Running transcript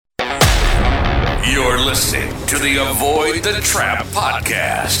You're listening to the Avoid the Trap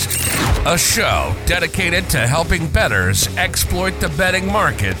podcast, a show dedicated to helping bettors exploit the betting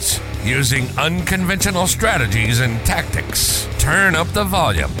markets using unconventional strategies and tactics. Turn up the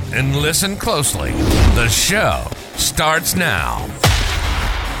volume and listen closely. The show starts now.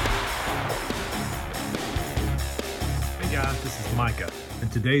 Hey guys, this is Micah. In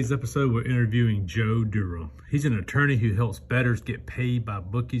today's episode, we're interviewing Joe Durham. He's an attorney who helps bettors get paid by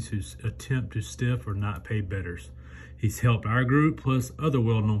bookies who attempt to stiff or not pay bettors. He's helped our group plus other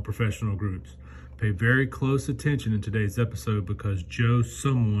well-known professional groups. Pay very close attention in today's episode because Joe's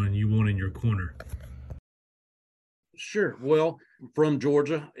someone you want in your corner. Sure. Well, from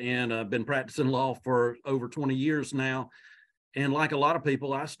Georgia, and I've been practicing law for over 20 years now. And like a lot of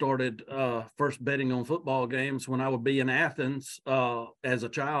people, I started first betting on football games when I would be in Athens as a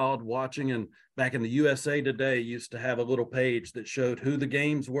child watching. And back in the USA Today, used to have a little page that showed who the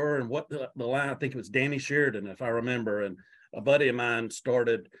games were and what the line. I think it was Danny Sheridan, if I remember. And a buddy of mine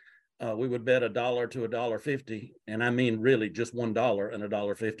started, we would bet $1 to $1.50. And I mean, really just $1 and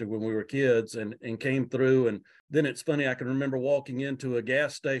 $1.50 when we were kids and came through. And then it's funny, I can remember walking into a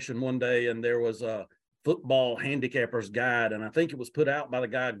gas station one day and there was a football handicapper's guide, and I think it was put out by the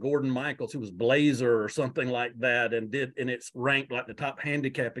guy Gordon Michaels, who was Blazer or something like that, and it's ranked like the top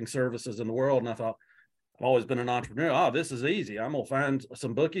handicapping services in the world. And I thought, I've always been an entrepreneur. Oh, this is easy. I'm gonna find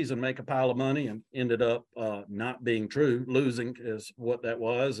some bookies and make a pile of money, and ended up not being true. Losing is what that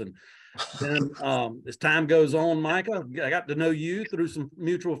was. And then as time goes on, Micah, I got to know you through some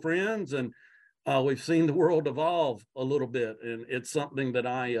mutual friends, and we've seen the world evolve a little bit, and it's something that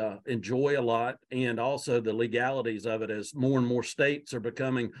I enjoy a lot, and also the legalities of it as more and more states are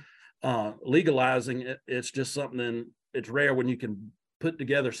becoming legalizing it. It's just something, it's rare when you can put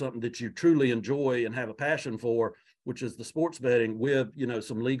together something that you truly enjoy and have a passion for, which is the sports betting with, you know,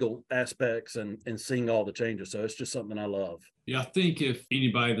 some legal aspects and seeing all the changes. So it's just something I love. Yeah, I think if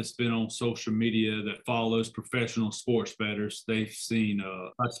anybody that's been on social media that follows professional sports bettors, they've seen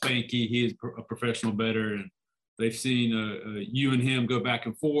Spanky, he is a professional bettor, and they've seen you and him go back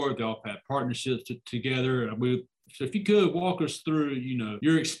and forth. They all had partnerships together. So if you could walk us through, you know,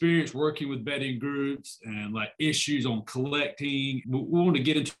 your experience working with betting groups and like issues on collecting. We want to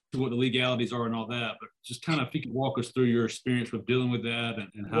get into what the legalities are and all that, but just kind of if you could walk us through your experience with dealing with that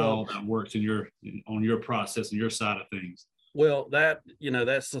and how that works on your process and your side of things. Well, that's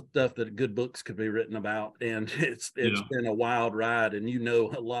the stuff that good books could be written about, and it's been a wild ride, and you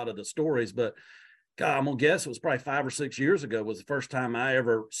know a lot of the stories, but God, I'm gonna guess it was probably 5 or 6 years ago was the first time I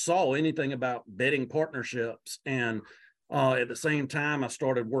ever saw anything about betting partnerships. And at the same time, I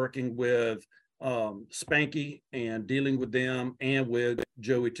started working with Spanky and dealing with them, and with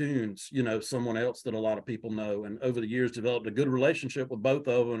Joey Tunes, you know, someone else that a lot of people know. And over the years, developed a good relationship with both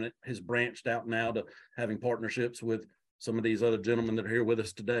of them. And it has branched out now to having partnerships with some of these other gentlemen that are here with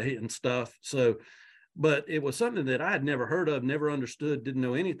us today and stuff. So, but it was something that I had never heard of, never understood, didn't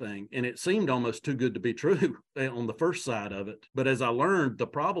know anything. And it seemed almost too good to be true on the first side of it. But as I learned, the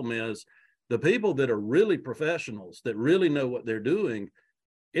problem is the people that are really professionals, that really know what they're doing,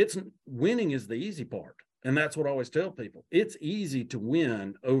 winning is the easy part. And that's what I always tell people. It's easy to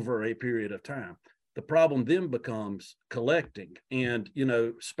win over a period of time. The problem then becomes collecting. And, you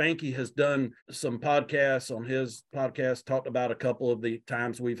know, Spanky has done some podcasts on his podcast, talked about a couple of the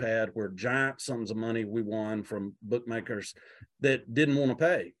times we've had where giant sums of money we won from bookmakers that didn't want to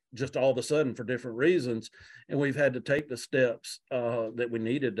pay just all of a sudden for different reasons. And we've had to take the steps that we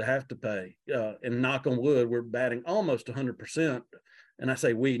needed to have to pay. And knock on wood, we're batting almost 100%. And I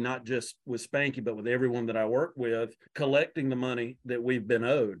say we, not just with Spanky, but with everyone that I work with, collecting the money that we've been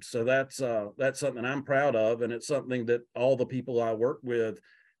owed. So that's something I'm proud of. And it's something that all the people I work with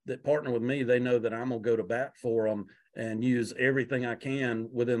that partner with me, they know that I'm going to go to bat for them and use everything I can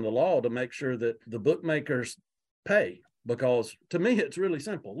within the law to make sure that the bookmakers pay. Because to me, it's really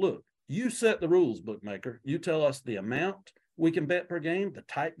simple. Look, you set the rules, bookmaker. You tell us the amount we can bet per game, the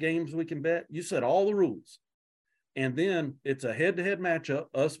type games we can bet. You set all the rules. And then it's a head-to-head matchup,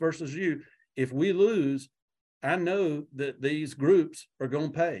 us versus you. If we lose, I know that these groups are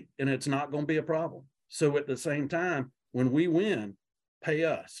going to pay, and it's not going to be a problem. So at the same time, when we win, pay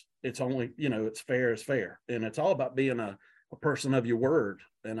us. It's only, you know, it's fair as fair. And it's all about being a person of your word.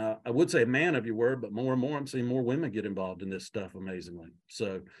 And I would say a man of your word, but more and more I'm seeing more women get involved in this stuff, amazingly.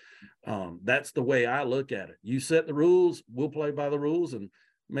 So that's the way I look at it. You set the rules, we'll play by the rules, and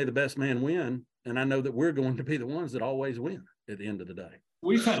may the best man win. And I know that we're going to be the ones that always win at the end of the day.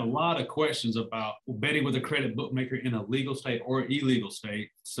 We've had a lot of questions about betting with a credit bookmaker in a legal state or illegal state.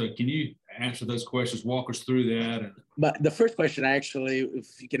 So can you answer those questions, walk us through that? But the first question, actually,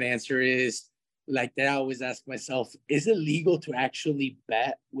 if you can answer is, like that, I always ask myself, is it legal to actually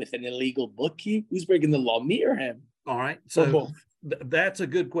bet with an illegal bookie? Who's breaking the law, me or him? All right. Or So both? that's a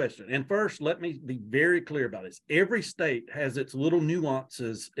good question. And first, let me be very clear about this. Every state has its little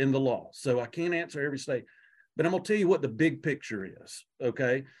nuances in the law. So I can't answer every state, but I'm going to tell you what the big picture is.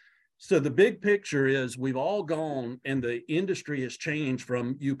 Okay. So the big picture is we've all gone and the industry has changed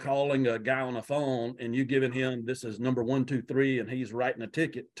from you calling a guy on a phone and you giving him, this is number 1, 2, 3, and he's writing a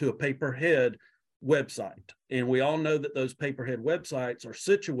ticket, to a paperhead website. And we all know that those paperhead websites are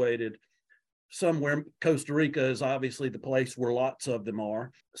situated somewhere. Costa Rica is obviously the place where lots of them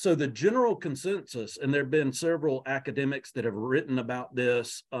are. So the general consensus, and there have been several academics that have written about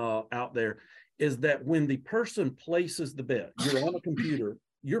this out there, is that when the person places the bet, you're on a computer,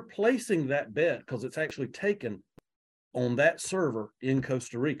 you're placing that bet because it's actually taken on that server in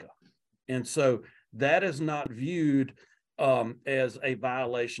Costa Rica. And so that is not viewed as a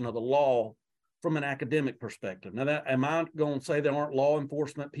violation of the law from an academic perspective. Now, am I going to say there aren't law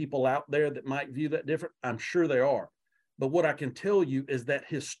enforcement people out there that might view that different? I'm sure there are. But what I can tell you is that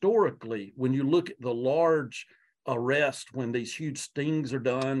historically, when you look at the large arrest, when these huge stings are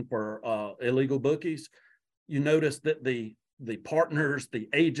done for illegal bookies, you notice that the partners, the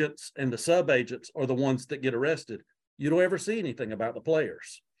agents, and the sub-agents are the ones that get arrested. You don't ever see anything about the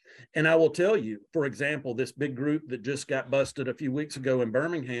players. And I will tell you, for example, this big group that just got busted a few weeks ago in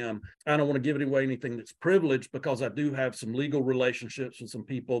Birmingham, I don't want to give away anything that's privileged because I do have some legal relationships with some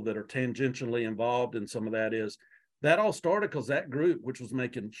people that are tangentially involved in some of that. Is that all started because that group, which was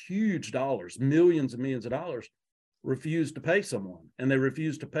making huge dollars, millions and millions of dollars, refused to pay someone. And they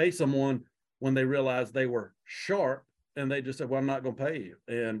refused to pay someone when they realized they were sharp. And they just said, well, I'm not going to pay you.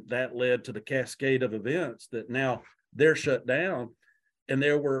 And that led to the cascade of events that now they're shut down. And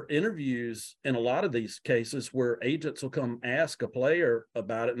there were interviews in a lot of these cases where agents will come ask a player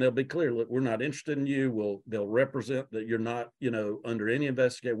about it, and they'll be clear, look, we're not interested in you. They'll represent that you're not, under any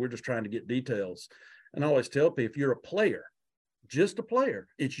investigation. We're just trying to get details. And I always tell people, if you're a player, just a player,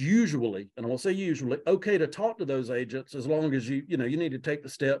 it's usually, and I won't say usually, okay to talk to those agents as long as you need to take the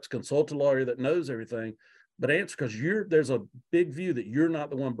steps, consult a lawyer that knows everything. But answer, because there's a big view that you're not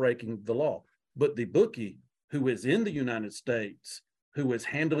the one breaking the law, but the bookie who is in the United States, who is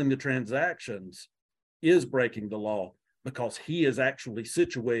handling the transactions, is breaking the law because he is actually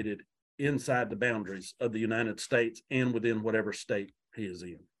situated inside the boundaries of the United States and within whatever state he is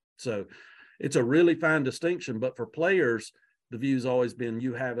in. So it's a really fine distinction. But for players, the view's always been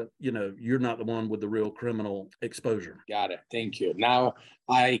you're not the one with the real criminal exposure. Got it. Thank you. Now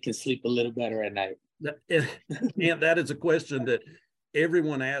I can sleep a little better at night. And that is a question that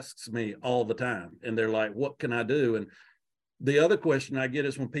everyone asks me all the time. And they're like, what can I do? And the other question I get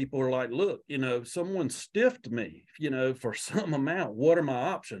is when people are like, look, someone stiffed me, for some amount. What are my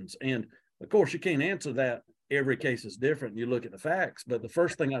options? And of course, you can't answer that. Every case is different. You look at the facts. But the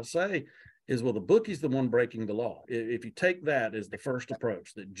first thing I say is, well, the bookie's the one breaking the law. If you take that as the first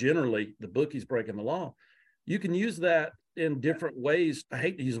approach, that generally the bookie's breaking the law, you can use that in different ways. I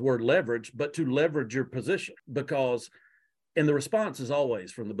hate to use the word leverage, but to leverage your position, and the response is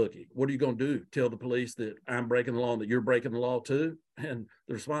always from the bookie. What are you going to do? Tell the police that I'm breaking the law and that you're breaking the law too? And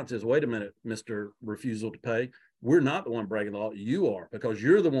the response is, wait a minute, Mr. Refusal to Pay. We're not the one breaking the law. You are, because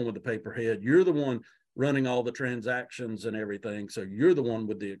you're the one with the paperhead. You're the one running all the transactions and everything. So you're the one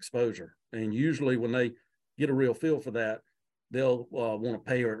with the exposure. And usually when they get a real feel for that, they'll want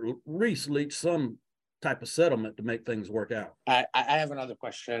to pay or at least reach some type of settlement to make things work out. I have another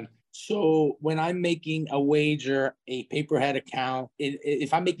question. So when I'm making a wager, a paperhead account,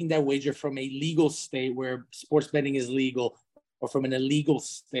 if I'm making that wager from a legal state where sports betting is legal, or from an illegal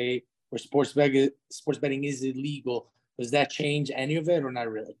state where sports betting is illegal, does that change any of it or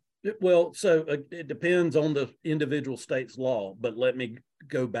not really? Well, so it depends on the individual state's law, but let me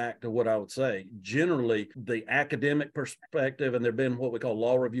go back to what I would say. Generally, the academic perspective, and there have been what we call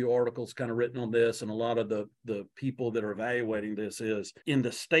law review articles kind of written on this, and a lot of the people that are evaluating this is in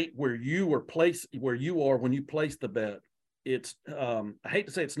the state where you are when you place the bet, it's, I hate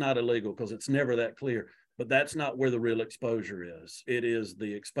to say it's not illegal because it's never that clear, but that's not where the real exposure is. It is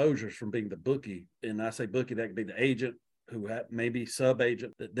the exposures from being the bookie. And I say bookie, that could be the agent, who maybe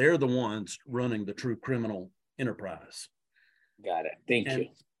sub-agent, that they're the ones running the true criminal enterprise. Got it. Thank you.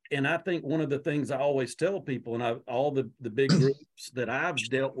 And I think one of the things I always tell people, and all the big groups that I've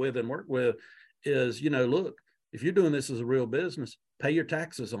dealt with and worked with is, look, if you're doing this as a real business, pay your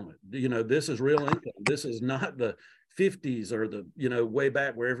taxes on it. This is real income. This is not the 50s, or the, way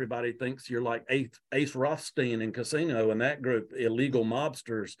back where everybody thinks you're like Ace Rothstein in Casino and that group, illegal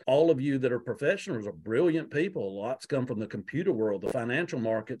mobsters. All of you that are professionals are brilliant people. Lots come from the computer world, the financial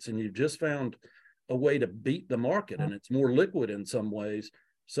markets, and you've just found a way to beat the market, and it's more liquid in some ways.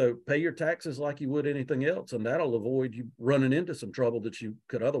 So pay your taxes like you would anything else, and that'll avoid you running into some trouble that you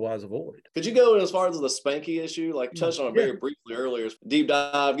could otherwise avoid. Could you go as far as the Spanky issue? Like touch on it very briefly earlier. Deep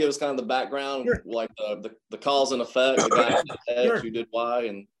dive, give us kind of the background, like the cause and effect, the guy who did why,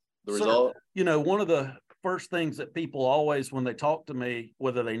 and the result. One of the first things that people always, when they talk to me,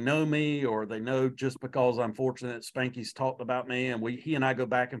 whether they know me or they know just because I'm fortunate Spanky's talked about me, and he and I go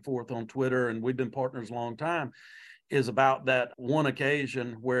back and forth on Twitter, and we've been partners a long time, is about that one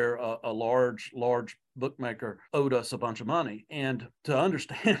occasion where a large bookmaker owed us a bunch of money. And to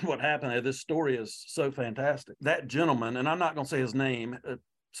understand what happened, this story is so fantastic. That gentleman, and I'm not going to say his name,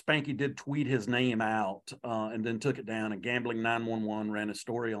 Spanky did tweet his name out and then took it down, and Gambling 911 ran a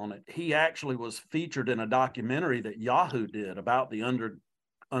story on it. He actually was featured in a documentary that Yahoo did about the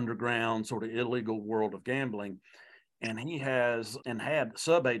underground sort of illegal world of gambling. And he has and had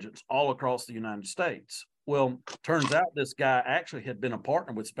sub-agents all across the United States. Well, turns out this guy actually had been a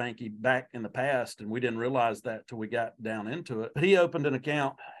partner with Spanky back in the past, and we didn't realize that till we got down into it. But he opened an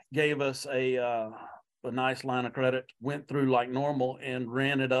account, gave us a nice line of credit, went through like normal, and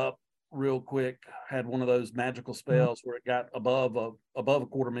ran it up real quick. Had one of those magical spells where it got above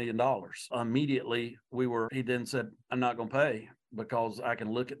 $250,000. Immediately, he then said, "I'm not going to pay because I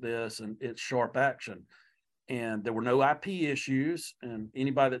can look at this and it's sharp action." And there were no IP issues, and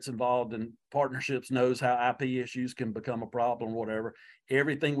anybody that's involved in partnerships knows how IP issues can become a problem or whatever.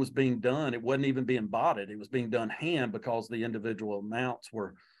 Everything was being done. It wasn't even being botted. It was being done hand because the individual amounts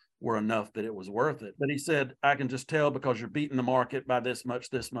were enough that it was worth it. But he said, "I can just tell because you're beating the market by this much,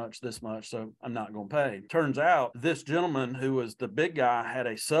 so I'm not going to pay." Turns out this gentleman, who was the big guy, had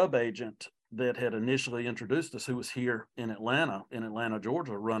a sub-agent that had initially introduced us, who was here in Atlanta,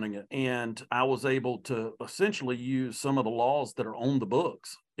 Georgia, running it. And I was able to essentially use some of the laws that are on the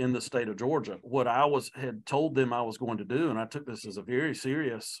books in the state of Georgia. What I had told them I was going to do, and I took this as a very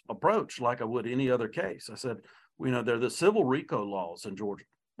serious approach, like I would any other case. I said, they're the civil RICO laws in Georgia.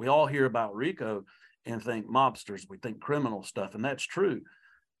 We all hear about RICO and think mobsters, we think criminal stuff, and that's true.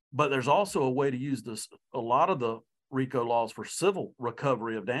 But there's also a way to use a lot of the RICO laws for civil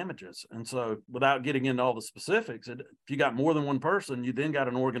recovery of damages. And so without getting into all the specifics, if you got more than one person, you then got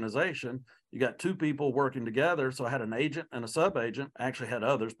an organization, you got two people working together. So I had an agent and a sub-agent. I actually had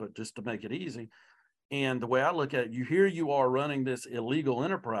others, but just to make it easy. And the way I look at it, you are running this illegal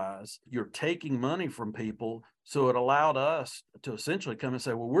enterprise, you're taking money from people. So it allowed us to essentially come and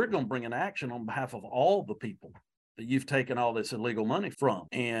say, well, we're going to bring an action on behalf of all the people that you've taken all this illegal money from,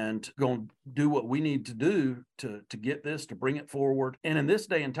 and going to do what we need to do to get this, to bring it forward. And in this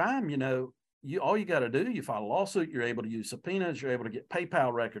day and time, all you got to do, you file a lawsuit, you're able to use subpoenas, you're able to get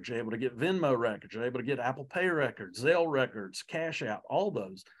PayPal records, you're able to get Venmo records, you're able to get Apple Pay records, Zelle records, cash out, all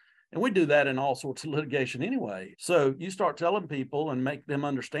those. And we do that in all sorts of litigation anyway. So you start telling people and make them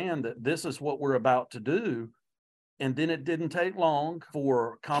understand that this is what we're about to do. And then it didn't take long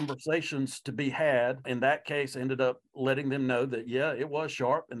for conversations to be had. In that case, ended up letting them know that, yeah, it was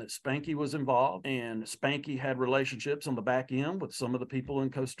sharp and that Spanky was involved. And Spanky had relationships on the back end with some of the people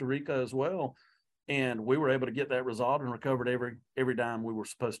in Costa Rica as well. And we were able to get that resolved and recovered every dime we were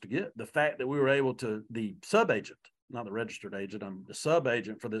supposed to get. The fact that we were able to, the sub-agent, not the registered agent, I'm the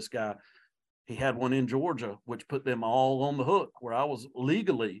sub-agent for this guy, he had one in Georgia, which put them all on the hook, where I was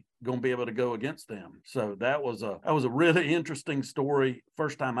legally going to be able to go against them. So that was a really interesting story.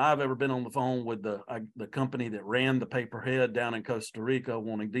 First time I've ever been on the phone with the company that ran the paperhead down in Costa Rica,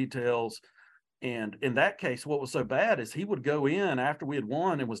 wanting details. And in that case, what was so bad is he would go in after we had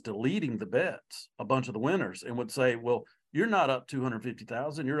won and was deleting the bets, a bunch of the winners, and would say, well, you're not up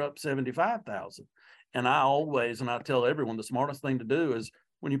 250,000, you're up 75,000. And I tell everyone, the smartest thing to do is,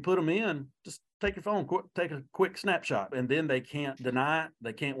 when you put them in, just take your phone, take a quick snapshot, and then they can't deny it,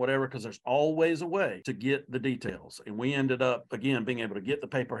 they can't whatever, because there's always a way to get the details. And we ended up, again, being able to get the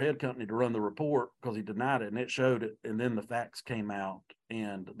paperhead company to run the report because he denied it, and it showed it. And then the facts came out,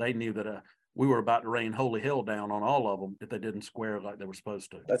 and they knew that we were about to rain holy hell down on all of them if they didn't square like they were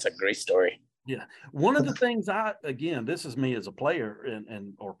supposed to. That's a great story. Yeah. One of the things this is me as a player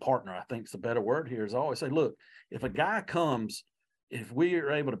or partner, I think is the better word here, is I always say, look, if a guy comes, if we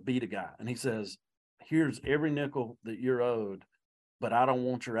are able to beat a guy and he says, here's every nickel that you're owed, but I don't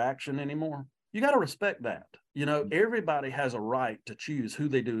want your action anymore, you got to respect that. Everybody has a right to choose who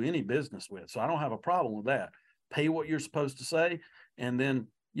they do any business with. So I don't have a problem with that. Pay what you're supposed to say, and then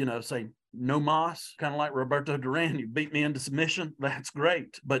say no mas, kind of like Roberto Duran, you beat me into submission. That's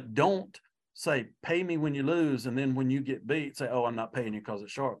great. But don't say, pay me when you lose. And then when you get beat, say, oh, I'm not paying you because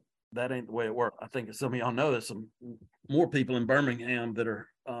it's sharp. That ain't the way it works. I think as some of y'all know, there's some more people in Birmingham that are,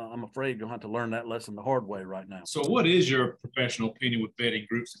 I'm afraid, going to have to learn that lesson the hard way right now. So what is your professional opinion with betting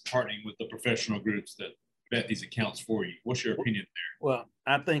groups and partnering with the professional groups that bet these accounts for you? What's your opinion there? Well,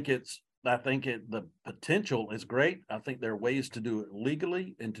 I think the potential is great. I think there are ways to do it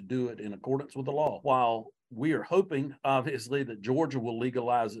legally and to do it in accordance with the law. While we are hoping, obviously, that Georgia will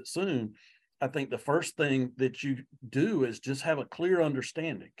legalize it soon, I think the first thing that you do is just have a clear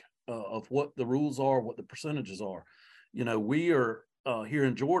understanding of what the rules are, what the percentages are. We are here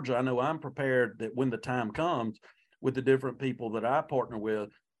in Georgia. I know I'm prepared that when the time comes, with the different people that I partner with,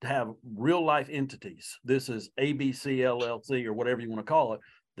 to have real life entities. This is ABC LLC or whatever you want to call it,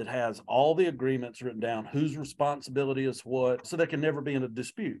 that has all the agreements written down, whose responsibility is what, so there can never be in a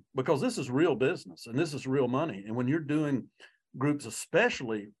dispute, because this is real business and this is real money. And when you're doing groups,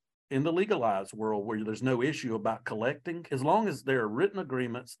 especially in the legalized world where there's no issue about collecting, as long as there are written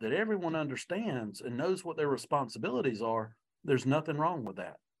agreements that everyone understands and knows what their responsibilities are, there's nothing wrong with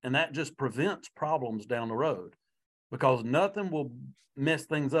that. And that just prevents problems down the road, because nothing will mess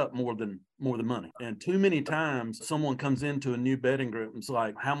things up more than money. And too many times someone comes into a new betting group and it's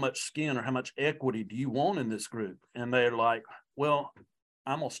like, how much skin or how much equity do you want in this group? And they're like, well,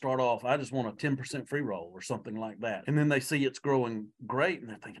 I'm going to start off, I just want a 10% free roll or something like that. And then they see it's growing great and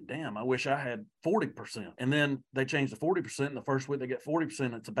they're thinking, damn, I wish I had 40%. And then they change to 40%. And the first week they get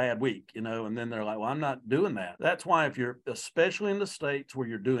 40%, it's a bad week, and then they're like, well, I'm not doing that. That's why if you're, especially in the states where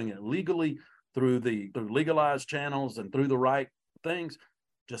you're doing it legally through legalized channels and through the right things,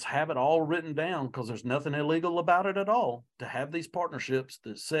 just have it all written down, because there's nothing illegal about it at all, to have these partnerships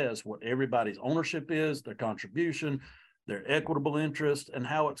that says what everybody's ownership is, their contribution, their equitable interest, and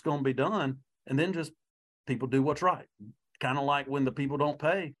how it's going to be done. And then just people do what's right. Kind of like when the people don't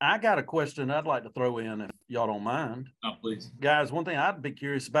pay. I got a question I'd like to throw in, if y'all don't mind. Oh, please. Guys, one thing I'd be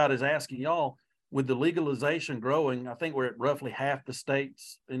curious about is asking y'all, with the legalization growing, I think we're at roughly half the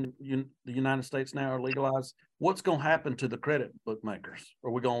states in the United States now are legalized. What's going to happen to the credit bookmakers?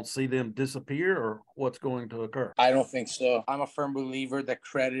 Are we going to see them disappear, or what's going to occur? I don't think so. I'm a firm believer that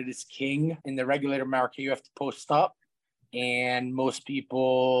credit is king. In the regulated market, you have to post up, and most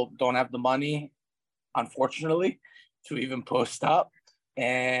people don't have the money, unfortunately, to even post up.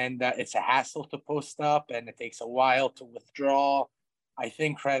 And it's a hassle to post up, and it takes a while to withdraw. I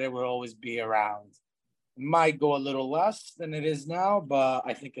think credit will always be around. It might go a little less than it is now, but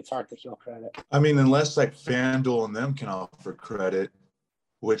I think it's hard to kill credit. I mean, unless like FanDuel and them can offer credit,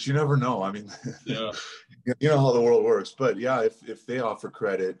 which you never know. I mean, yeah, you know how the world works. But yeah, if they offer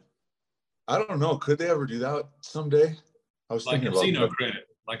credit, I don't know. Could they ever do that someday? I was like thinking casino about credit,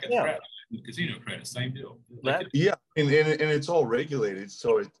 like casino credit, same deal. Yeah, and it's all regulated,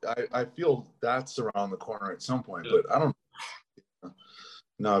 so I feel that's around the corner at some point. Yeah. But I don't.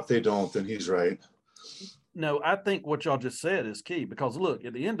 No, if they don't, then he's right. No, I think what y'all just said is key, because look,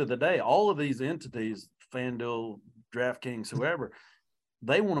 at the end of the day, all of these entities, FanDuel, DraftKings, whoever,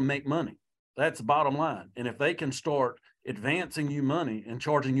 they want to make money. That's the bottom line. And if they can start advancing you money and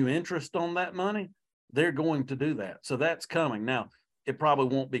charging you interest on that money, they're going to do that. So that's coming. Now, it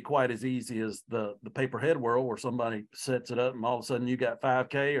probably won't be quite as easy as the paper-head world, where somebody sets it up and all of a sudden you got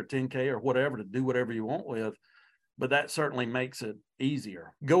 5K or 10K or whatever to do whatever you want with. But that certainly makes it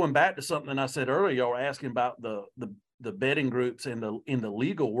easier. Going back to something I said earlier, y'all were asking about the betting groups in the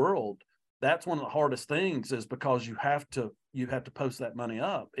legal world. That's one of the hardest things, is because you have to post that money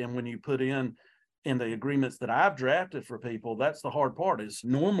up. And when you put in the agreements that I've drafted for people, that's the hard part. Is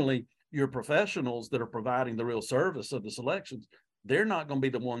normally your professionals that are providing the real service of the selections, they're not going to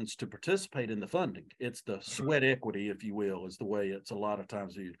be the ones to participate in the funding. It's the sweat equity, if you will, is the way it's a lot of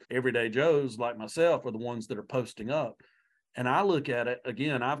times viewed. Everyday Joes like myself are the ones that are posting up. And I look at it,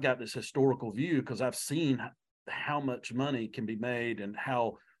 again, I've got this historical view, because I've seen how much money can be made and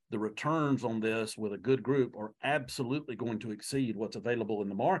how the returns on this with a good group are absolutely going to exceed what's available in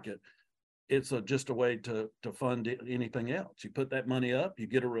the market. It's just a way to fund anything else. You put that money up, you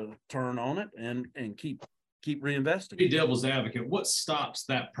get a return on it, and keep reinvesting. Be devil's advocate. What stops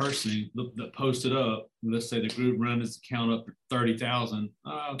that person that posted up? Let's say the group run his account up for 30,000.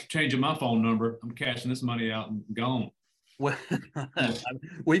 Changing my phone number. I'm cashing this money out and gone. Well,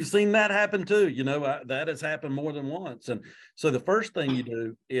 we've seen that happen too. That has happened more than once. And so the first thing you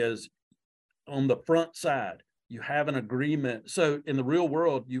do is, on the front side, you have an agreement. So in the real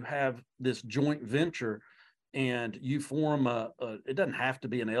world, you have this joint venture and you form it doesn't have to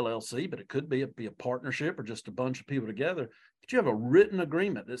be an LLC, but it could be a partnership or just a bunch of people together. But you have a written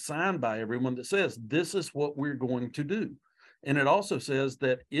agreement that's signed by everyone that says, this is what we're going to do. And it also says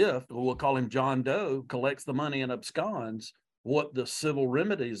that if, we'll call him John Doe, collects the money and absconds, what the civil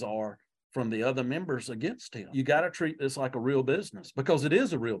remedies are from the other members against him. You got to treat this like a real business, because it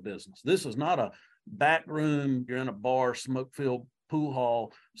is a real business. This is not a back room, you're in a bar, smoke-filled pool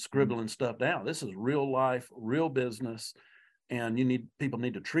hall, scribbling stuff down. This is real life, real business, and people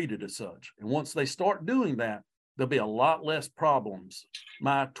need to treat it as such. And once they start doing that, there'll be a lot less problems.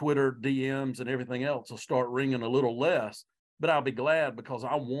 My Twitter DMs and everything else will start ringing a little less, but I'll be glad, because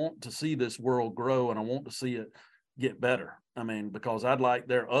I want to see this world grow and I want to see it get better. I mean, because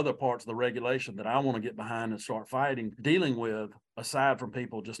there are other parts of the regulation that I want to get behind and start fighting, dealing with, aside from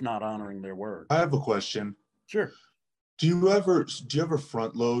people just not honoring their word. I have a question. Sure. Do you ever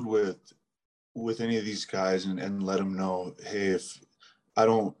front load with any of these guys and let them know, hey, if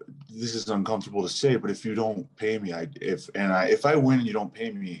this is uncomfortable to say, but if you don't pay me, if I win and you don't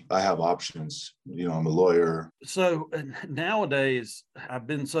pay me, I have options. I'm a lawyer. So nowadays, I've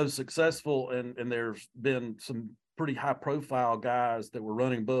been so successful, and there's been some pretty high profile guys that were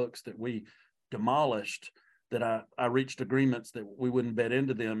running books that we demolished, that I reached agreements that we wouldn't bet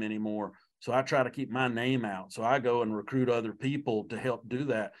into them anymore. So I try to keep my name out. So I go and recruit other people to help do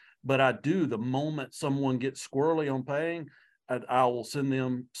that. But I do, the moment someone gets squirrely on paying, I will send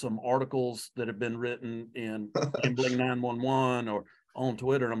them some articles that have been written in Gambling 911 or on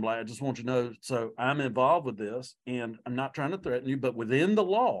Twitter. I'm like, I just want you to know, so I'm involved with this, and I'm not trying to threaten you, but within the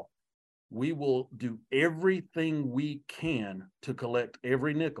law, we will do everything we can to collect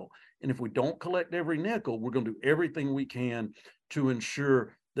every nickel. And if we don't collect every nickel, we're going to do everything we can to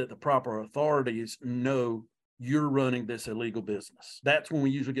ensure that the proper authorities know you're running this illegal business. That's when we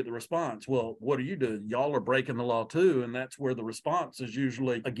usually get the response, well, what are you doing? Y'all are breaking the law too. And that's where the response is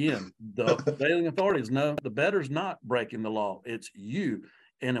usually, again, the prevailing authorities, no, the bettor's not breaking the law. It's you.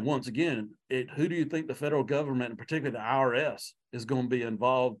 And once again, who do you think the federal government, and particularly the IRS, is going to be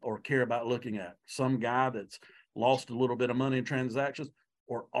involved or care about looking at? Some guy that's lost a little bit of money in transactions,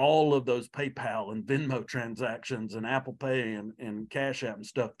 or all of those PayPal and Venmo transactions and Apple Pay and Cash App and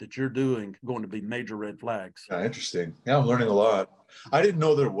stuff that you're doing going to be major red flags? Yeah, interesting. Yeah, I'm learning a lot. I didn't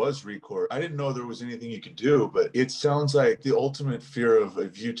know there was recourse. I didn't know there was anything you could do, but it sounds like the ultimate fear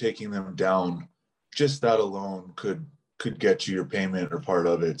of you taking them down, just that alone could get you your payment or part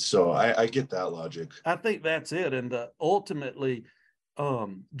of it. So I get that logic. I think that's it. And ultimately,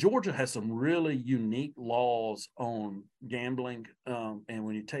 Georgia has some really unique laws on gambling. And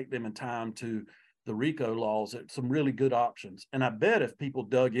when you take them in time to the RICO laws, it's some really good options. And I bet if people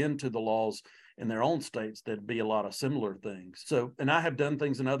dug into the laws in their own states, there'd be a lot of similar things. So, and I have done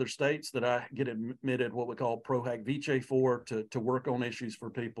things in other states that I get admitted what we call pro hac vice for, to work on issues for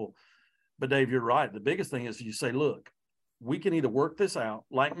people. But Dave, you're right. The biggest thing is you say, look, we can either work this out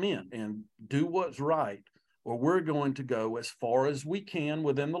like men and do what's right, or we're going to go as far as we can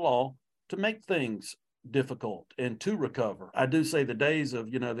within the law to make things difficult and to recover. I do say the days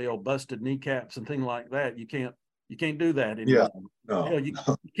of, the old busted kneecaps and things like that, you can't do that anymore. Yeah, no. You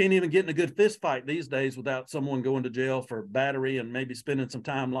can't even get in a good fist fight these days without someone going to jail for battery and maybe spending some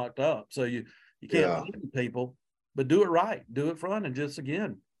time locked up. So you can't threaten people, but do it right, do it front, and just,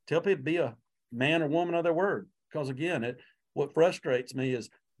 again, tell people be a man or woman of their word. Because again, what frustrates me is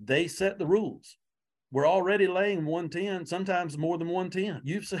they set the rules. We're already laying 110, sometimes more than 110.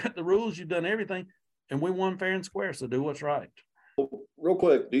 You've set the rules, you've done everything, and we won fair and square. So do what's right. Real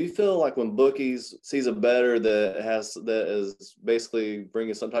quick, do you feel like when bookies sees a bettor that is basically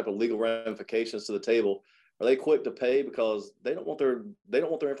bringing some type of legal ramifications to the table, are they quick to pay because they don't want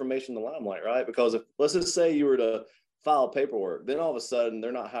their information in the limelight, right? Because if, let's just say you were to file paperwork, then all of a sudden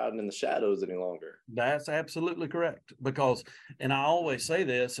they're not hiding in the shadows any longer. That's absolutely correct. Because, and I always say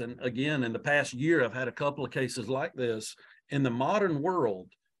this, and again, in the past year, I've had a couple of cases like this. In the modern world,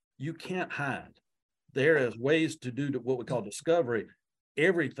 you can't hide. There is ways to do what we call discovery.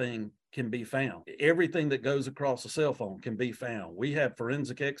 Everything can be found. Everything that goes across a cell phone can be found. We have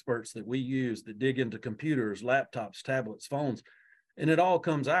forensic experts that we use that dig into computers, laptops, tablets, phones, and it all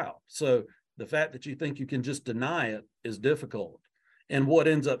comes out. So the fact that you think you can just deny it is difficult. And what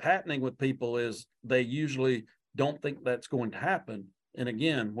ends up happening with people is they usually don't think that's going to happen. And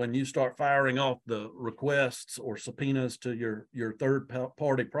again, when you start firing off the requests or subpoenas to your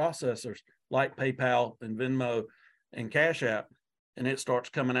third-party processors like PayPal and Venmo and Cash App, and it starts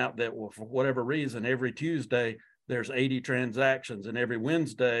coming out that, well, for whatever reason, every Tuesday there's 80 transactions, and every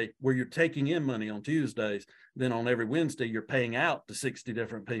Wednesday where you're taking in money on Tuesdays, then on every Wednesday you're paying out to 60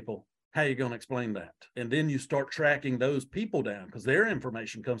 different people. How are you going to explain that? And then you start tracking those people down because their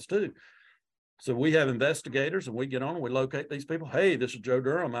information comes too. So we have investigators and we get on and we locate these people. Hey, this is Joe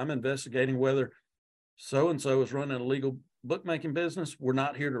Durham. I'm investigating whether so-and-so is running a legal bookmaking business. We're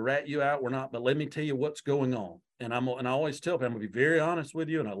not here to rat you out. We're not, but let me tell you what's going on. And I always tell them, I'm going to be very honest with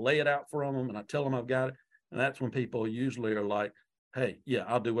you, and I lay it out for them and I tell them I've got it. And that's when people usually are like, hey, yeah,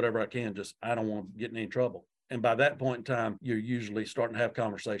 I'll do whatever I can. Just, I don't want to get in any trouble. And by that point in time, you're usually starting to have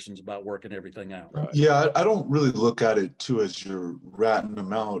conversations about working everything out. Right. Yeah, I don't really look at it too as you're ratting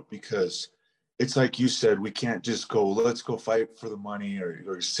them out, because it's like you said, we can't just go, let's go fight for the money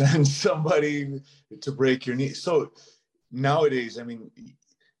or send somebody to break your knee. So nowadays, I mean,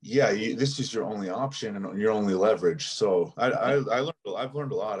 yeah, this is your only option and your only leverage. So I've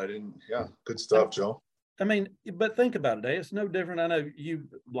learned a lot. Good stuff, Joe. I mean, but think about it, Dave. It's no different. I know you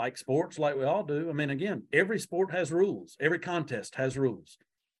like sports like we all do. I mean, again, every sport has rules. Every contest has rules.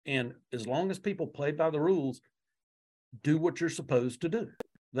 And as long as people play by the rules, do what you're supposed to do.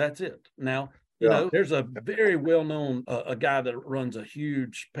 That's it. Now, you know, there's a very well-known, a guy that runs a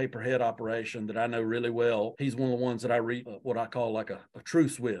huge paperhead operation that I know really well. He's one of the ones that I reach what I call like a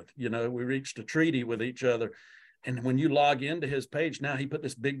truce with. You know, we reached a treaty with each other. And when you log into his page, now he put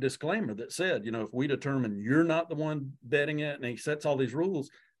this big disclaimer that said, you know, if we determine you're not the one betting it, and he sets all these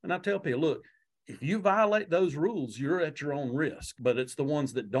rules. And I tell people, look, if you violate those rules, you're at your own risk. But it's the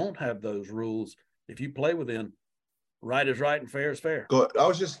ones that don't have those rules. If you play within, right is right and fair is fair. I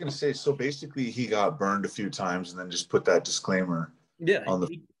was just going to say, so basically he got burned a few times and then just put that disclaimer. Yeah.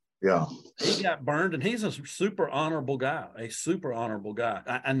 He got burned, and he's a super honorable guy,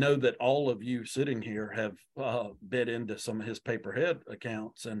 I know that all of you sitting here have bet into some of his paperhead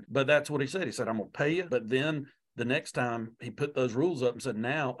accounts, but that's what he said. He said, I'm going to pay you. But then the next time he put those rules up and said,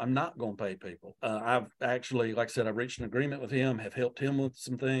 now I'm not going to pay people. I've actually, like I said, I've reached an agreement with him, have helped him with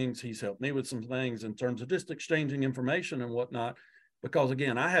some things. He's helped me with some things in terms of just exchanging information and whatnot. Because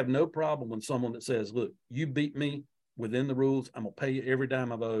again, I have no problem with someone that says, look, you beat me within the rules. I'm going to pay you every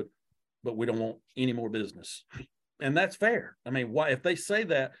dime I've owed, but we don't want any more business. And that's fair. I mean, why, if they say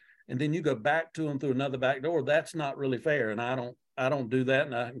that and then you go back to them through another back door, that's not really fair. And I don't do that.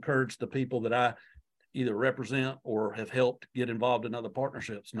 And I encourage the people that I either represent or have helped get involved in other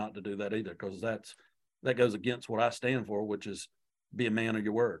partnerships not to do that either, because that goes against what I stand for, which is be a man of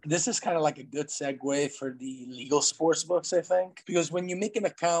your word. This is kind of like a good segue for the legal sports books, I think, because when you make an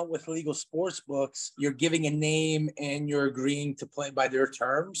account with legal sports books, you're giving a name and you're agreeing to play by their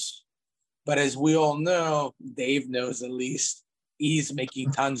terms. But as we all know, Dave knows at least, he's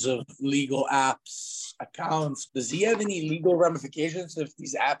making tons of legal apps accounts. Does he have any legal ramifications if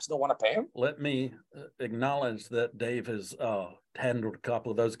these apps don't want to pay him? Let me acknowledge that Dave has handled a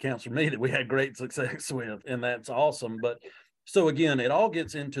couple of those accounts for me that we had great success with, and that's awesome. But so again, it all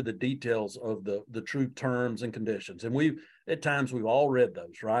gets into the details of the true terms and conditions. And at times we've all read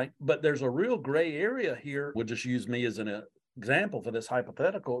those, right? But there's a real gray area here. We'll just use me as an example for this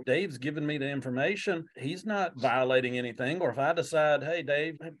hypothetical. Dave's given me the information. He's not violating anything. Or if I decide, hey,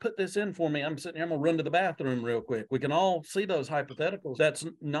 Dave, put this in for me, I'm sitting here, I'm going to run to the bathroom real quick. We can all see those hypotheticals. That's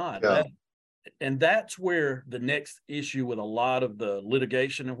not. Yeah. And that's where the next issue with a lot of the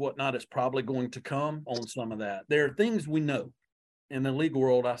litigation and whatnot is probably going to come on some of that. There are things we know. In the legal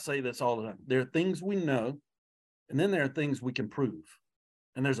world, I say this all the time. There are things we know, and then there are things we can prove.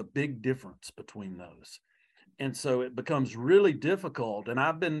 And there's a big difference between those. And so it becomes really difficult. And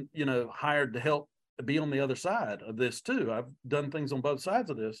I've been, hired to help be on the other side of this too. I've done things on both sides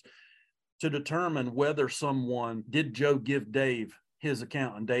of this to determine whether did Joe give Dave his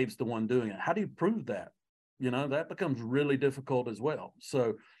account and Dave's the one doing it. How do you prove that? That becomes really difficult as well.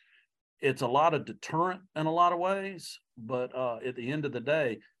 So it's a lot of deterrent in a lot of ways, but at the end of the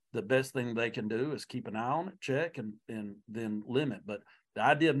day, the best thing they can do is keep an eye on it, check, and then limit. But the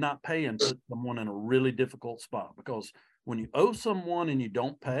idea of not paying puts someone in a really difficult spot, because when you owe someone and you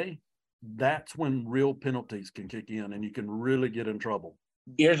don't pay, that's when real penalties can kick in and you can really get in trouble.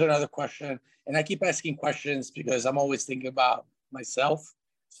 Here's another question. And I keep asking questions because I'm always thinking about myself.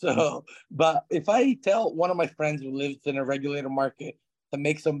 But if I tell one of my friends who lives in a regulated market to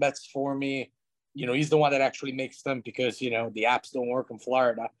make some bets for me, he's the one that actually makes them because, the apps don't work in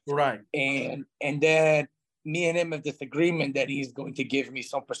Florida. Right. And then me and him have this agreement that he's going to give me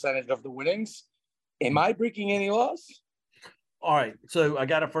some percentage of the winnings. Am I breaking any laws? All right. So I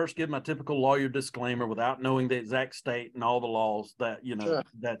got to first give my typical lawyer disclaimer without knowing the exact state and all the laws that, sure.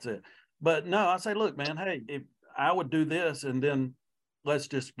 That's it. But no, I say, look, man, hey, if I would do this, and then let's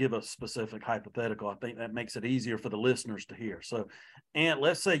just give a specific hypothetical. I think that makes it easier for the listeners to hear. So, and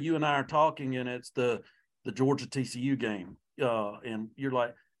let's say you and I are talking and it's the Georgia TCU game. And you're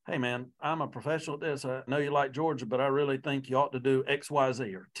like, hey man, I'm a professional at this. I know you like Georgia, but I really think you ought to do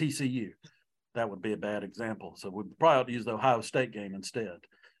XYZ or TCU. That would be a bad example. So we probably ought to use the Ohio State game instead.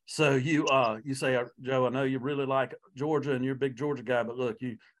 So you say, Joe, I know you really like Georgia and you're a big Georgia guy, but look,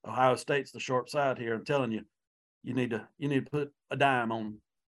 Ohio State's the sharp side here. I'm telling you, you need to put a dime on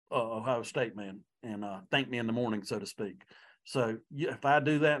Ohio State, man, and thank me in the morning, so to speak. So if I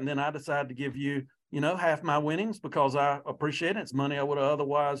do that and then I decide to give you, half my winnings because I appreciate it, it's money I would have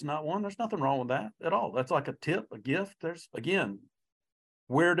otherwise not won, there's nothing wrong with that at all. That's like a tip, a gift. Again,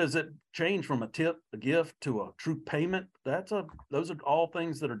 where does it change from a tip, a gift to a true payment? Those are all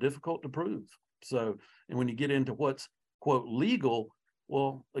things that are difficult to prove. So, and when you get into what's quote legal,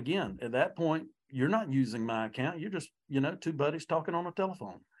 well, again, at that point, you're not using my account. You're just, two buddies talking on a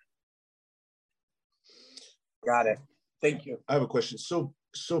telephone. Got it. Thank you. I have a question.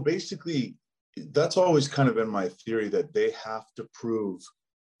 So basically, that's always kind of been my theory, that they have to prove,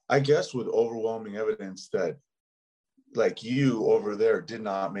 I guess, with overwhelming evidence that, like, you over there did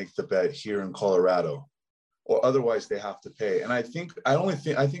not make the bet here in Colorado, or otherwise they have to pay. And I think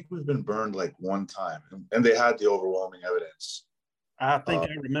we've been burned like one time, and they had the overwhelming evidence. I think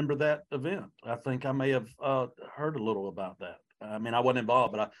I remember that event. I think I may have heard a little about that. I mean, I wasn't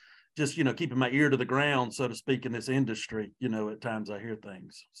involved, but I just, keeping my ear to the ground, so to speak, in this industry, at times I hear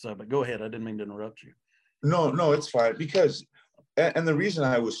things. So, but go ahead. I didn't mean to interrupt you. No, it's fine. Because, and the reason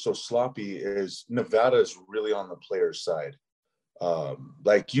I was so sloppy is Nevada is really on the player's side.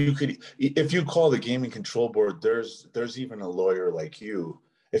 Like, you could, if you call the gaming control board, there's even a lawyer like you.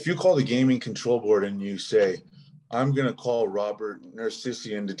 If you call the gaming control board and you say, I'm going to call Robert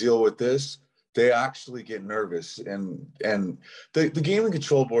Narcissian to deal with this, they actually get nervous. And the gaming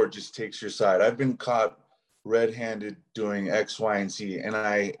control board just takes your side. I've been caught red-handed doing X, Y, and Z, and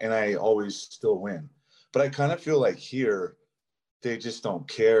I always still win. But I kind of feel like here, they just don't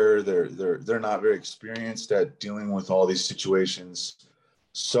care. They're not very experienced at dealing with all these situations.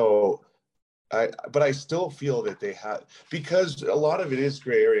 So but I still feel that they have, because a lot of it is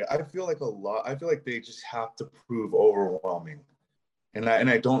gray area. I feel like they just have to prove overwhelming. And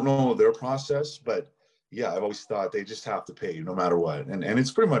I don't know their process, but yeah, I've always thought they just have to pay you no matter what. And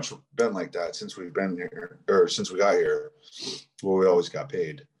it's pretty much been like that since we've been here, or since we got here, where we always got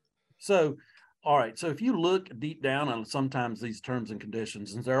paid. So, all right. So if you look deep down on sometimes these terms and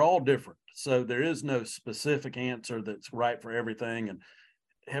conditions, and they're all different. So there is no specific answer that's right for everything. And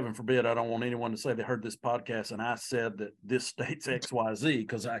heaven forbid, I don't want anyone to say they heard this podcast and I said that this states XYZ,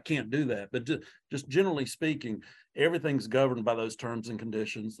 because I can't do that. But just generally speaking, everything's governed by those terms and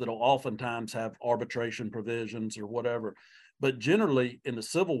conditions that'll oftentimes have arbitration provisions or whatever. But generally in the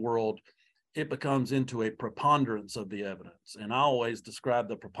civil world, it becomes into a preponderance of the evidence. And I always describe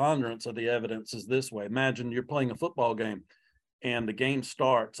the preponderance of the evidence as this way. Imagine you're playing a football game and the game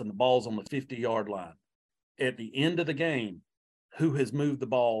starts and the ball's on the 50-yard line. At the end of the game, who has moved the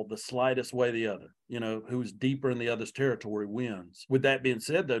ball the slightest way the other, who's deeper in the other's territory wins. With that being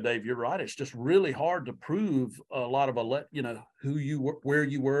said, though, Dave, you're right. It's just really hard to prove a lot of, who you were, where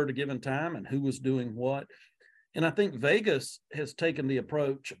you were at a given time and who was doing what. And I think Vegas has taken the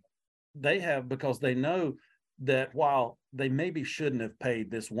approach they have, because they know that while they maybe shouldn't have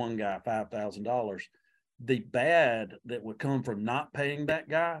paid this one guy $5,000, the bad that would come from not paying that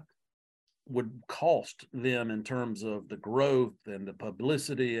guy would cost them in terms of the growth and the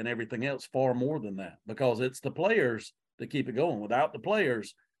publicity and everything else far more than that, because it's the players that keep it going. Without the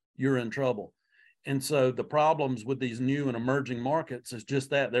players, you're in trouble. And so the problems with these new and emerging markets is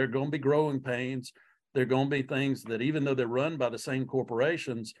just that they're going to be growing pains. They're going to be things that, even though they're run by the same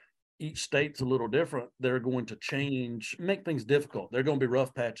corporations, each state's a little different. They're going to change, make things difficult. They're going to be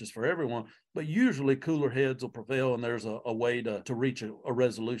rough patches for everyone, but usually cooler heads will prevail, and there's a way to reach a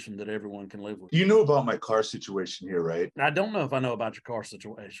resolution that everyone can live with. You know about my car situation here, right? I don't know if I know about your car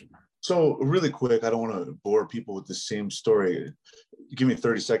situation. So really quick, I don't want to bore people with the same story. Give me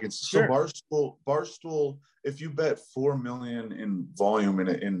 30 seconds. Sure. So Barstool, if you bet 4 million in volume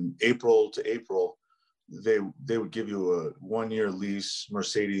in April to April, they would give you a 1-year lease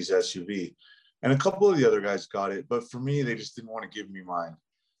Mercedes SUV. And a couple of the other guys got it, but for me, they just didn't want to give me mine.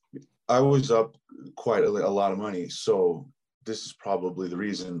 I was up quite a lot of money, so this is probably the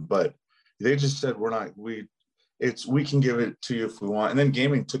reason. But they just said we can give it to you if we want. And then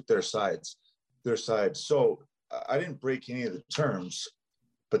gaming took their side. So I didn't break any of the terms,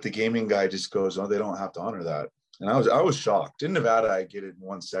 but the gaming guy just goes, "Oh, they don't have to honor that." And I was shocked. In Nevada, I get it in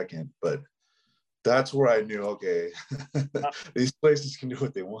 1 second, but that's where I knew, okay, these places can do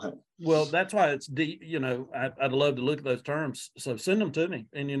what they want. Well, that's why it's deep. I'd love to look at those terms. So send them to me,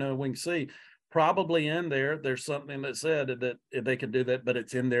 and we can see. probably in there, there's something that said that they could do that, but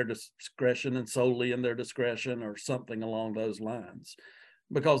it's in their discretion and solely in their discretion or something along those lines.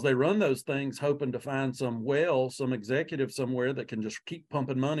 Because they run those things hoping to find some executive somewhere that can just keep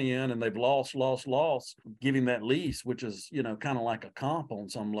pumping money in, and they've lost, giving that lease, which is, kind of like a comp on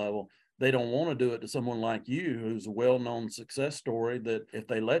some level. They don't want to do it to someone like you, who's a well-known success story, that if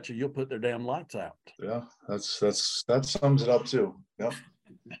they let you, you'll put their damn lights out. Yeah, that sums it up too. Yep.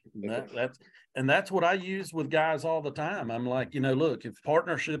 That's what I use with guys all the time. I'm like, look, if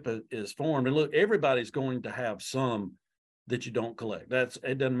partnership is formed, and look, everybody's going to have some that you don't collect.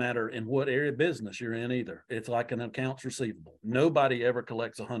 It doesn't matter in what area of business you're in either. It's like an accounts receivable. Nobody ever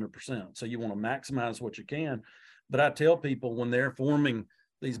collects 100%. So you want to maximize what you can. But I tell people when they're forming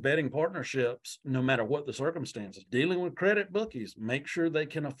these betting partnerships, no matter what the circumstances, dealing with credit bookies, make sure they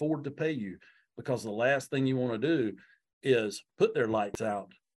can afford to pay you, because the last thing you want to do is put their lights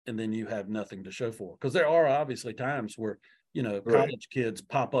out and then you have nothing to show for it. Because there are obviously times where college kids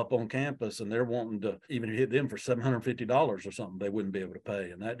pop up on campus and they're wanting to even hit them for $750 or something they wouldn't be able to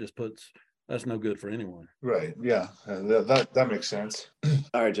pay. And that's no good for anyone. Right. Yeah. That makes sense.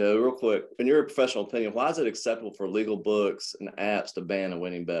 All right, Joe, real quick. In your professional opinion, why is it acceptable for legal books and apps to ban a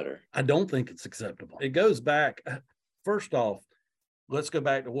winning bettor? I don't think it's acceptable. It goes back, first off, let's go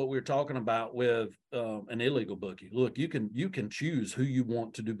back to what we were talking about with an illegal bookie. Look, you can choose who you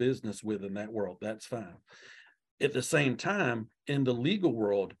want to do business with in that world. That's fine. At the same time, in the legal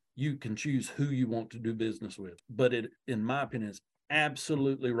world, you can choose who you want to do business with. But it, in my opinion, is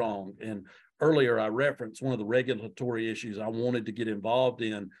absolutely wrong. And earlier I referenced one of the regulatory issues I wanted to get involved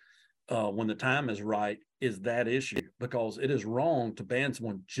in when the time is right is that issue, because it is wrong to ban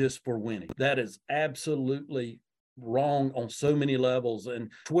someone just for winning. That is absolutely wrong on so many levels,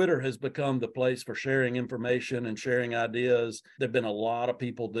 and Twitter has become the place for sharing information and sharing ideas. There've been a lot of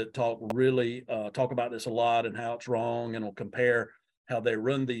people that talk about this a lot and how it's wrong, and will compare how they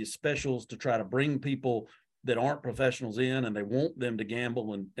run these specials to try to bring people that aren't professionals in, and they want them to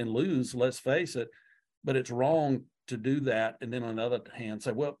gamble and lose, let's face it. But it's wrong to do that, and then on the other hand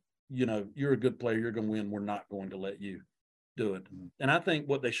say, well, you're a good player, you're going to win, we're not going to let you do it. And I think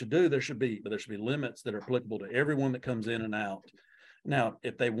what they should do, there should be limits that are applicable to everyone that comes in and out. Now,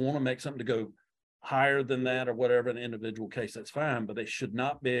 if they want to make something to go higher than that or whatever, an individual case, that's fine, but they should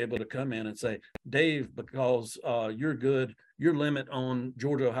not be able to come in and say, Dave, because you're good, your limit on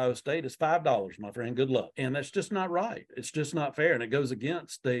Georgia Ohio State is $5, my friend, good luck. And that's just not right. It's just not fair, and it goes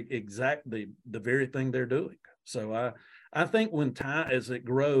against the very thing they're doing. So I think when time, as it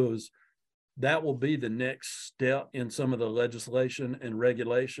grows, that will be the next step in some of the legislation and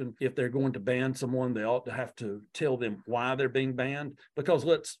regulation. If they're going to ban someone, they ought to have to tell them why they're being banned. Because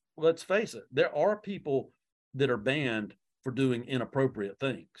let's face it, there are people that are banned for doing inappropriate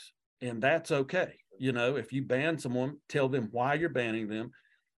things, and that's okay. If you ban someone, tell them why you're banning them.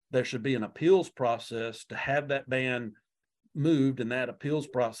 There should be an appeals process to have that ban moved, and that appeals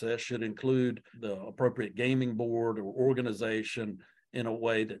process should include the appropriate gaming board or organization in a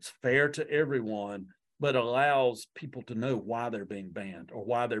way that's fair to everyone, but allows people to know why they're being banned or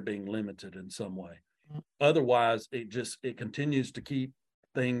why they're being limited in some way. Otherwise, it continues to keep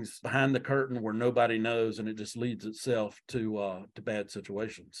things behind the curtain where nobody knows, and it just leads itself to bad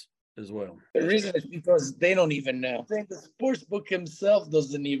situations as well. The reason is because they don't even know. I think the sports book himself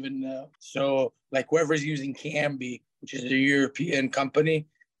doesn't even know. So like whoever's using Canby, which is a European company,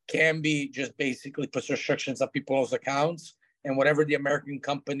 Canby just basically puts restrictions on people's accounts. And whatever the American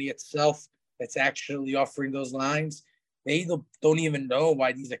company itself that's actually offering those lines, they don't even know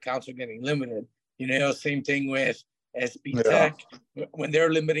why these accounts are getting limited. Same thing with SB Tech. When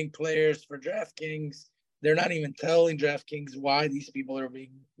they're limiting players for DraftKings, they're not even telling DraftKings why these people are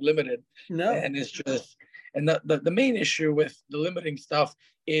being limited. No. And it's just, and the main issue with the limiting stuff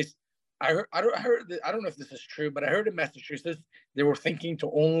is, I don't know if this is true, but I heard in Massachusetts they were thinking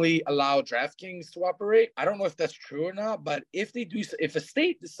to only allow DraftKings to operate. I don't know if that's true or not, but if a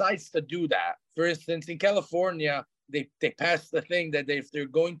state decides to do that, for instance, in California, they passed the thing that if they're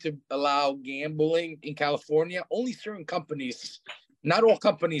going to allow gambling in California, only certain companies, not all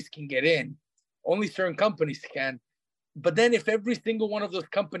companies can get in. Only certain companies can. But then if every single one of those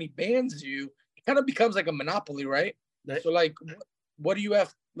companies bans you, it kind of becomes like a monopoly, right? So like, what do you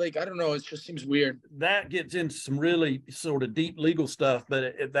have? Like, I don't know. It just seems weird. That gets into some really sort of deep legal stuff,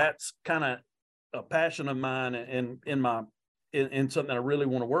 but that's kind of a passion of mine and in something I really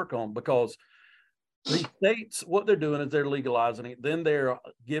want to work on, because the states, what they're doing is they're legalizing it. Then they're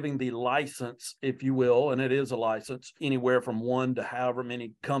giving the license, if you will, and it is a license, anywhere from 1 to however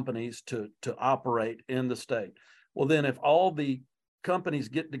many companies to operate in the state. Well, then if all the companies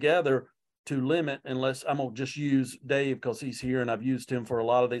get together to limit, unless I'm going to just use Dave because he's here and I've used him for a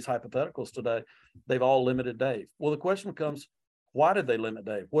lot of these hypotheticals today. They've all limited Dave. Well, the question becomes, why did they limit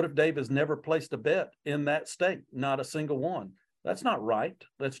Dave? What if Dave has never placed a bet in that state? Not a single one. That's not right.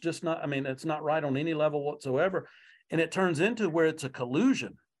 That's just not, I mean, it's not right on any level whatsoever. And it turns into where it's a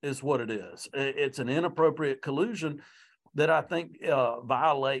collusion is what it is. It's an inappropriate collusion that I think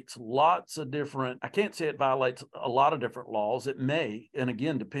violates lots of different, I can't say it violates a lot of different laws. It may, and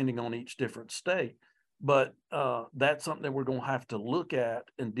again, depending on each different state, but that's something that we're going to have to look at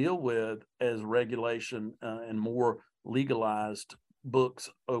and deal with as regulation and more legalized books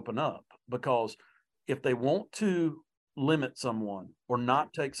open up. Because if they want to limit someone or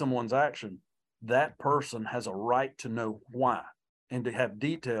not take someone's action, that person has a right to know why and to have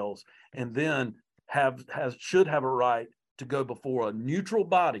details, and then should have a right to go before a neutral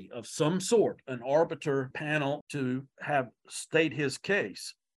body of some sort, an arbiter panel, to have state his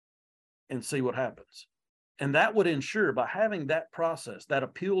case and see what happens. And that would ensure, by having that process, that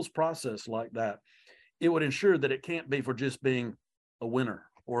appeals process like that, it would ensure that it can't be for just being a winner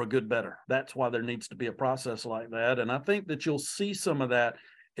or a good bettor. That's why there needs to be a process like that. And I think that you'll see some of that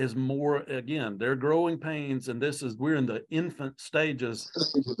as more, again, they're growing pains, and we're in the infant stages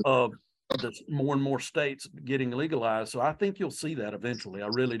of the more and more states getting legalized. So I think you'll see that eventually. I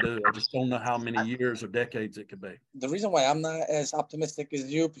really do. I just don't know how many years or decades it could be. The reason why I'm not as optimistic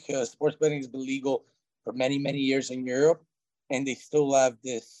as you, because sports betting has been legal for many, many years in Europe, and they still have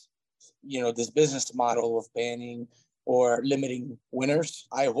this, this business model of banning or limiting winners.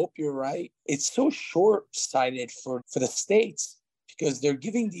 I hope you're right. It's so short-sighted for the states, because they're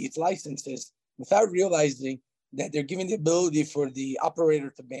giving these licenses without realizing that they're giving the ability for the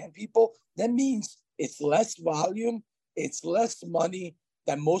operator to ban people. That means it's less volume, it's less money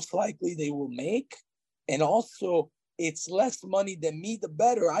that most likely they will make. And also it's less money than me, the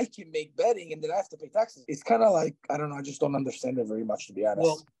bettor, I can make betting, and then I have to pay taxes. It's kind of like, I don't know, I just don't understand it very much, to be honest.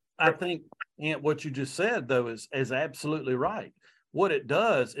 Well, I think, Ant, what you just said, though, is absolutely right. What it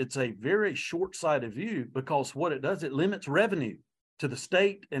does, it's a very short-sighted view, because what it does, it limits revenue to the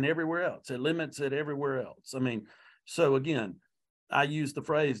state and everywhere else. It limits it everywhere else. I mean, so again, I use the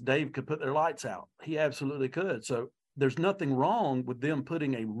phrase, Dave could put their lights out. He absolutely could. So there's nothing wrong with them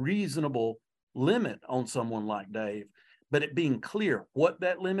putting a reasonable limit on someone like Dave, but it being clear what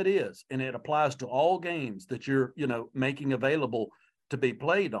that limit is. And it applies to all games that you're, making available to be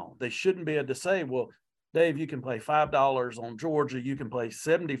played on. They shouldn't be able to say, well, Dave, you can play $5 on Georgia. You can play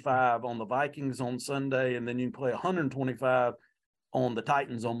 $75 on the Vikings on Sunday, and then you can play $125 on the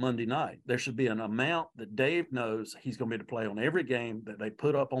Titans on Monday night. There should be an amount that Dave knows he's going to be able to play on every game that they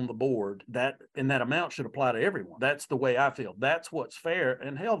put up on the board. And that amount should apply to everyone. That's the way I feel. That's what's fair.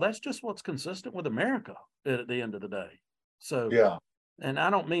 And hell, that's just what's consistent with America at the end of the day. So, yeah. And I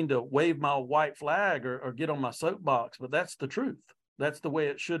don't mean to wave my white flag or get on my soapbox, but that's the truth. That's the way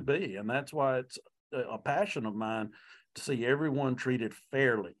it should be. And that's why it's a passion of mine to see everyone treated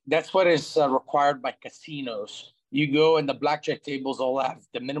fairly. That's what is required by casinos. You go, and the blackjack tables all have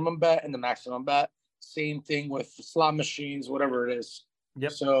the minimum bet and the maximum bet. Same thing with slot machines, whatever it is.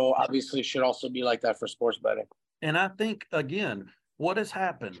 Yep. So obviously it should also be like that for sports betting. And I think, again, what has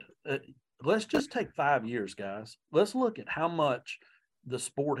happened, let's just take 5 years, guys. Let's look at how much the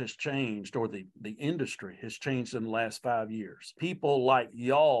sport has changed, or the industry has changed in the last 5 years. People like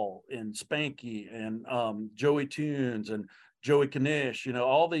y'all and Spanky and Joey Tunes and Joey Kanish,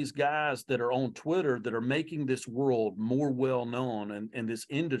 all these guys that are on Twitter that are making this world more well-known and this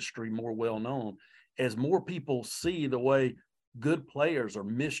industry more well-known. As more people see the way good players are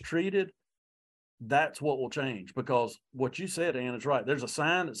mistreated, that's what will change. Because what you said, Ann, is right. There's a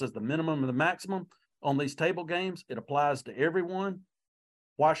sign that says the minimum and the maximum on these table games. It applies to everyone.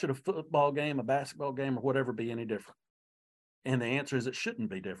 Why should a football game, a basketball game, or whatever be any different? And the answer is it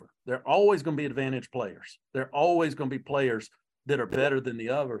shouldn't be different. They're always going to be advantage players. They're always going to be players that are better than the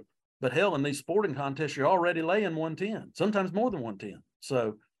other. But hell, in these sporting contests, you're already laying 110, sometimes more than 110.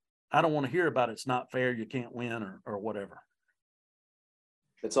 So I don't want to hear about it's not fair, you can't win, or whatever.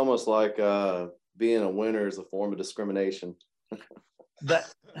 It's almost like being a winner is a form of discrimination.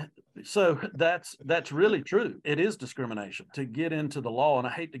 So that's really true. It is discrimination to get into the law. And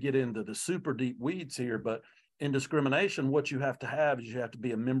I hate to get into the super deep weeds here, but in discrimination, what you have to have is you have to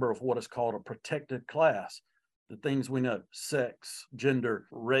be a member of what is called a protected class. The things we know: sex, gender,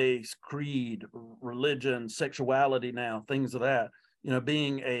 race, creed, religion, sexuality, now things of that,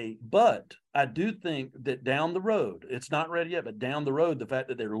 but I do think that down the road, it's not ready yet, but down the road, the fact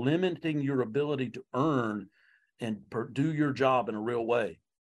that they're limiting your ability to earn and do your job in a real way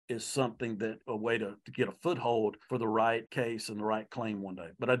is something that a way to get a foothold for the right case and the right claim one day.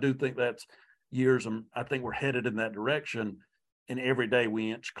 But I do think that's years, and I think we're headed in that direction. And every day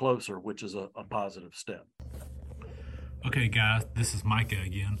we inch closer, which is a positive step. Okay, guys, this is Micah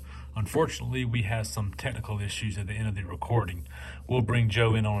again. Unfortunately, we had some technical issues at the end of the recording. We'll bring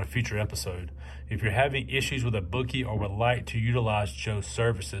Joe in on a future episode. If you're having issues with a bookie or would like to utilize Joe's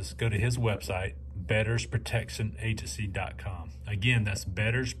services, go to his website, bettorsprotectionagency.com. Again, that's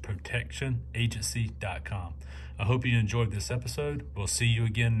bettorsprotectionagency.com. I hope you enjoyed this episode. We'll see you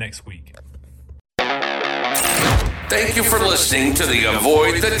again next week. Thank you for listening to the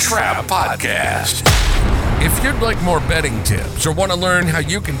Avoid the Trap podcast. If you'd like more betting tips or want to learn how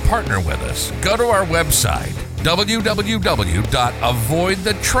you can partner with us, go to our website,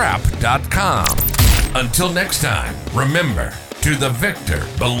 www.avoidthetrap.com. Until next time, remember, to the victor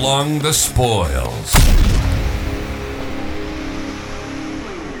belong the spoils.